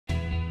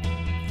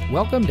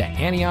Welcome to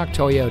Antioch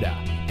Toyota,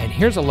 and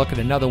here's a look at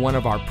another one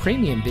of our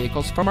premium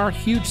vehicles from our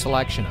huge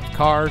selection of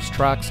cars,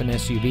 trucks, and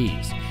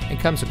SUVs, and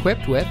comes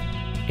equipped with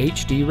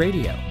HD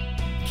radio,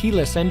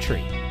 keyless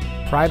entry,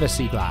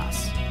 privacy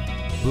glass,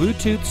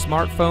 Bluetooth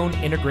smartphone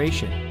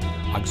integration,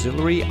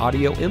 auxiliary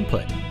audio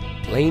input,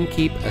 lane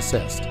keep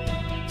assist,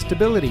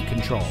 stability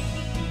control,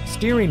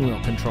 steering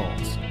wheel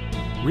controls,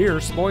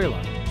 rear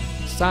spoiler,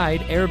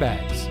 side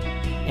airbags,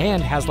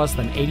 and has less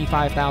than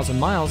 85,000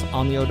 miles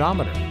on the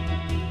odometer.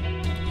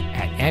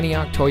 At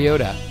Antioch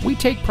Toyota, we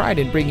take pride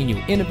in bringing you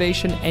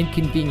innovation and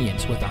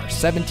convenience with our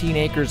 17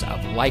 acres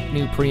of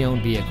like-new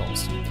pre-owned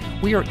vehicles.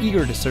 We are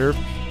eager to serve,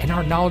 and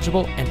our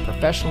knowledgeable and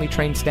professionally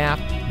trained staff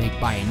make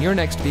buying your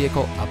next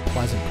vehicle a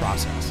pleasant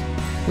process.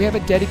 We have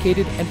a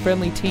dedicated and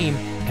friendly team,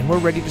 and we're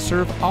ready to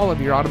serve all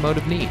of your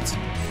automotive needs.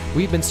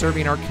 We've been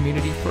serving our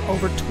community for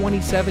over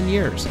 27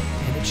 years,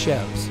 and it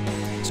shows.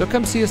 So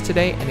come see us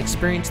today and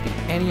experience the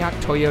Antioch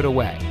Toyota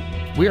way.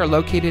 We are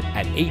located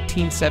at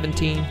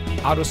 1817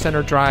 Auto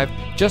Center Drive,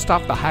 just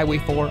off the Highway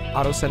 4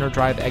 Auto Center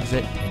Drive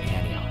exit in